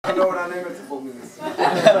don't know what inimitable means.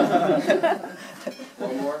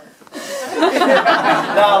 One more?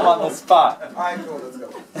 Now I'm on the spot. Alright, cool, let's go.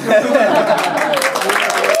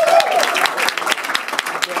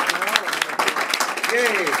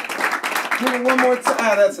 Yay! Give it one more time.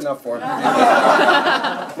 Ah, that's enough for him.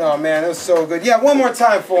 No, man, it was so good. Yeah, one more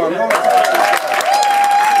time for him. One more time.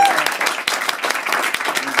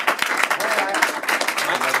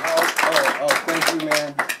 Thank you,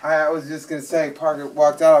 man. I was just going to say, Parker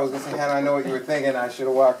walked out. I was going to say, Hannah, I know what you were thinking. I should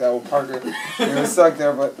have walked out with Parker. You were stuck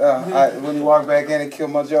there, but when you walked back in, it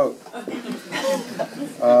killed my joke.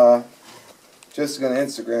 Just going to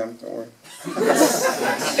Instagram, don't worry.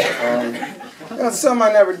 You know, something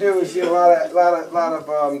I never do is, you know, a lot of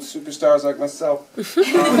superstars like myself. Might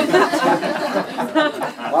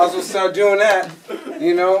as well start doing that,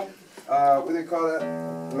 you know. What do they call that?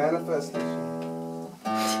 Manifestation.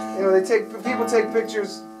 You know, people take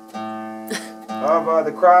pictures of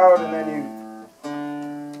the crowd, and then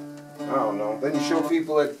I don't know, then you show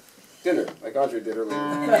people at dinner, like Andre did earlier.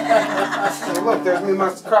 So look, there's me and my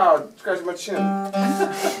crowd, scratching my chin.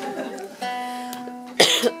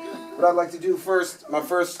 What I'd like to do first, my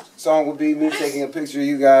first song would be me taking a picture of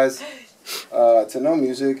you guys to no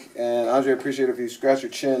music, and Andre, I appreciate it if you scratch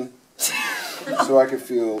your chin so I can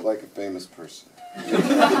feel like a famous person.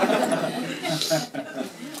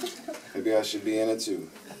 Maybe I should be in it too.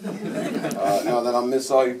 Now that I'll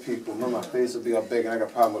miss all you people, my face will be all big and I got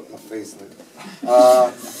a problem with my face.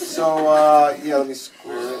 Yeah, let me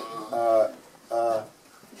square it.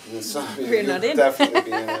 You're not in. Definitely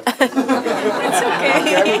be in it. It's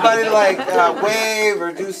okay. Everybody like wave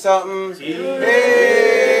or do something.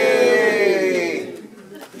 Hey!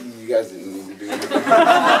 You guys didn't need to do anything.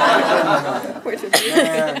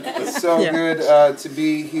 Man, it's so good to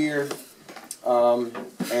be here.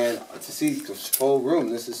 And to see the full room.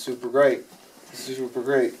 This is super great. This is super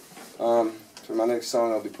great. For my next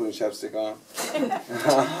song, I'll be putting chapstick on.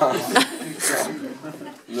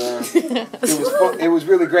 No. It was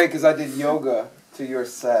really great because I did yoga to your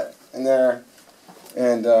set, and it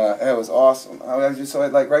was awesome. I was just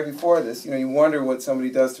like right before this, you know, you wonder what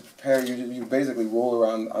somebody does to prepare. You basically roll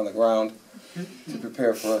around on the ground to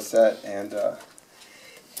prepare for a set, and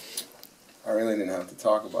I really didn't have to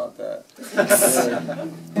talk about that.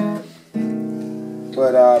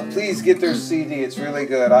 But please get their CD. It's really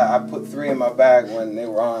good. I put 3 in my bag when they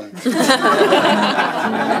were on.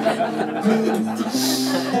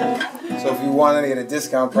 So if you want any at a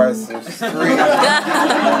discount price, there's 3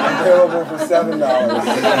 available for $7.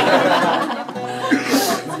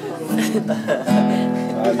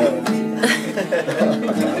 I know.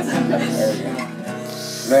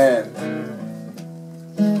 Man.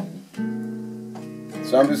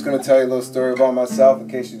 So I'm just going to tell you a little story about myself in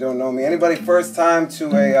case you don't know me. Anybody first time to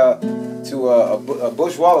a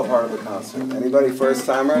Bushwalla part of a concert? Anybody first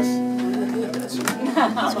timers?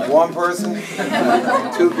 One person?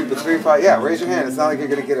 2 people, 3, 5. Yeah, raise your hand. It's not like you're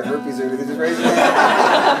going to get a herpes or anything. Just raise your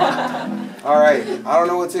hand. All right. I don't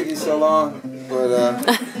know what took you so long, but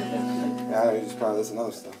yeah, you just probably listen to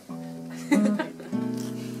other stuff.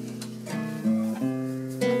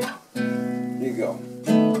 Here you go.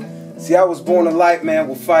 See, I was born a light man,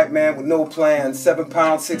 will fight man with no plans. 7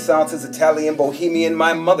 pounds, 6 ounces, Italian, bohemian.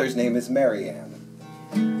 My mother's name is Marianne.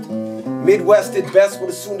 Midwest at best with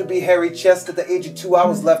a soon-to-be hairy chest. At the age of 2, I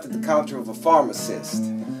was left at the counter of a pharmacist.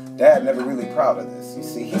 Dad never really proud of this. You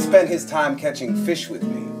see, he spent his time catching fish with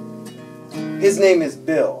me. His name is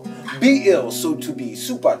Bill. Be ill, so to be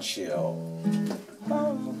super chill.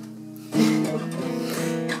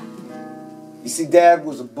 You see, Dad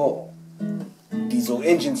was a bull. Diesel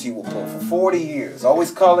engines he will pull for 40 years,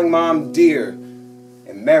 always calling Mom dear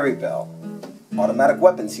and Mary Bell. Automatic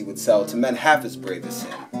weapons he would sell to men half as brave as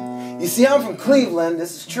him. You see, I'm from Cleveland,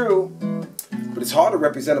 this is true, but it's hard to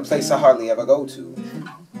represent a place I hardly ever go to.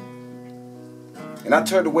 And I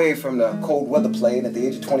turned away from the cold weather plane at the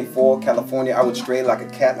age of 24. California, I would stray like a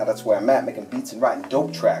cat. Now that's where I'm at, making beats and writing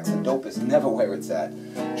dope tracks. And dope is never where it's at.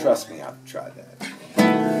 Trust me, I've tried that.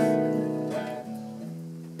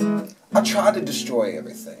 I tried to destroy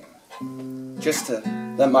everything, just to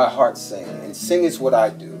let my heart sing, and sing is what I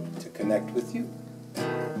do, to connect with you.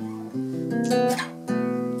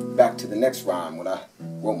 Back to the next rhyme when I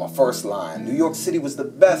wrote my first line. New York City was the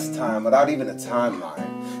best time without even a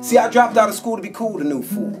timeline. See, I dropped out of school to be cool, the new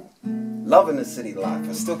fool. Loving the city life,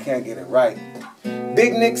 I still can't get it right.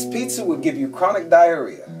 Big Nick's Pizza would give you chronic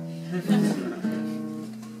diarrhea.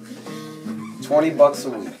 $20 a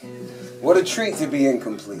week. What a treat to be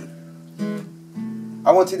incomplete.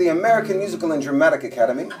 I went to the American Musical and Dramatic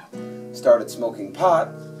Academy, started smoking pot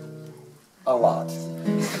a lot.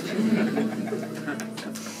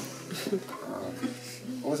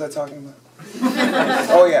 What was I talking about?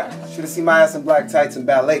 Oh yeah, should have seen my ass in black tights in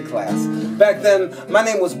ballet class. Back then, my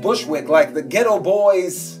name was Bushwick, like the ghetto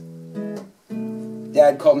boys.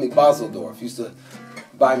 Dad called me Baseldorf, used to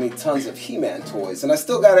buy me tons of He-Man toys, and I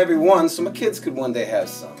still got every one so my kids could one day have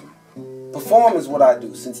some. Perform is what I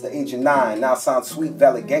do since the age of 9, now sound sweet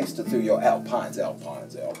valley gangster through your alpines.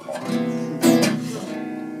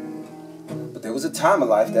 But there was a time of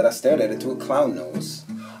life that I stared at it to a clown nose.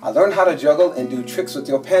 I learned how to juggle and do tricks with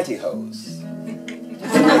your pantyhose.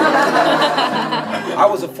 I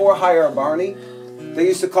was a for-hire Barney. They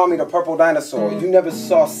used to call me the purple dinosaur. You never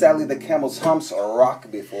saw Sally the camel's humps or rock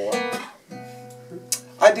before.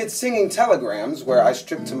 I did singing telegrams where I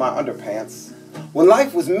stripped to my underpants. When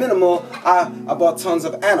life was minimal, I bought tons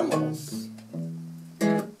of animals.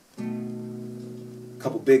 A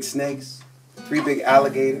couple big snakes, 3 big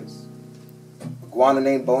alligators, a iguana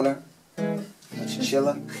named Boner, a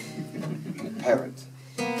chinchilla, and a parrot,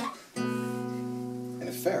 and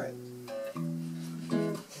a ferret.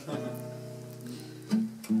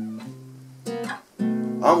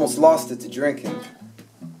 I almost lost it to drinking.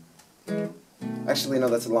 Actually, no,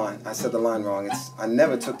 that's a line. I said the line wrong. It's I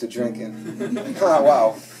never took to drinking. Oh,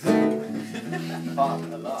 wow.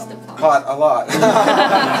 Pot a lot.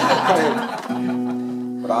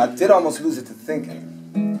 But I did almost lose it to thinking.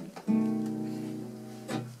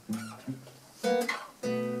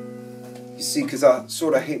 You see, because I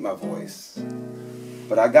sort of hate my voice.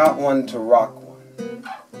 But I got one to rock one.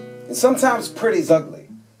 And sometimes pretty's ugly.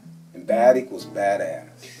 And bad equals badass.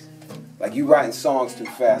 Like you writing songs too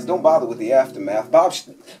fast. Don't bother with the aftermath. Bob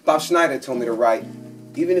Schneider told me to write,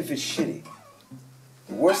 even if it's shitty.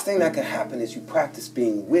 The worst thing that can happen is you practice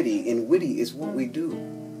being witty, and witty is what we do,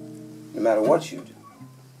 no matter what you do.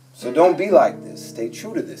 So don't be like this. Stay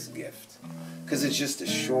true to this gift, because it's just a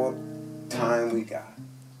short time we got.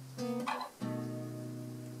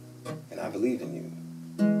 And I believe in you.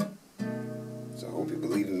 So I hope you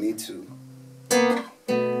believe in me too.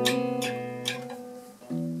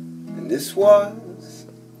 This was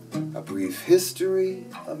a brief history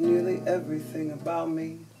of nearly everything about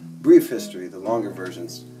me. Brief history, the longer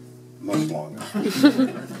version's much longer.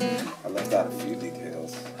 I left out a few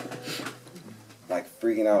details, like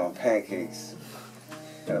freaking out on pancakes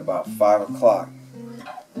at about 5 o'clock,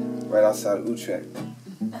 right outside of Utrecht.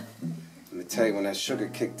 Let me tell you, when that sugar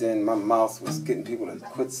kicked in, my mouth was getting people to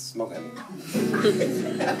quit smoking.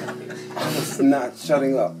 I was not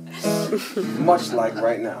shutting up, much like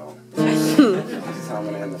right now. This is how I'm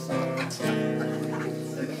going to end the song.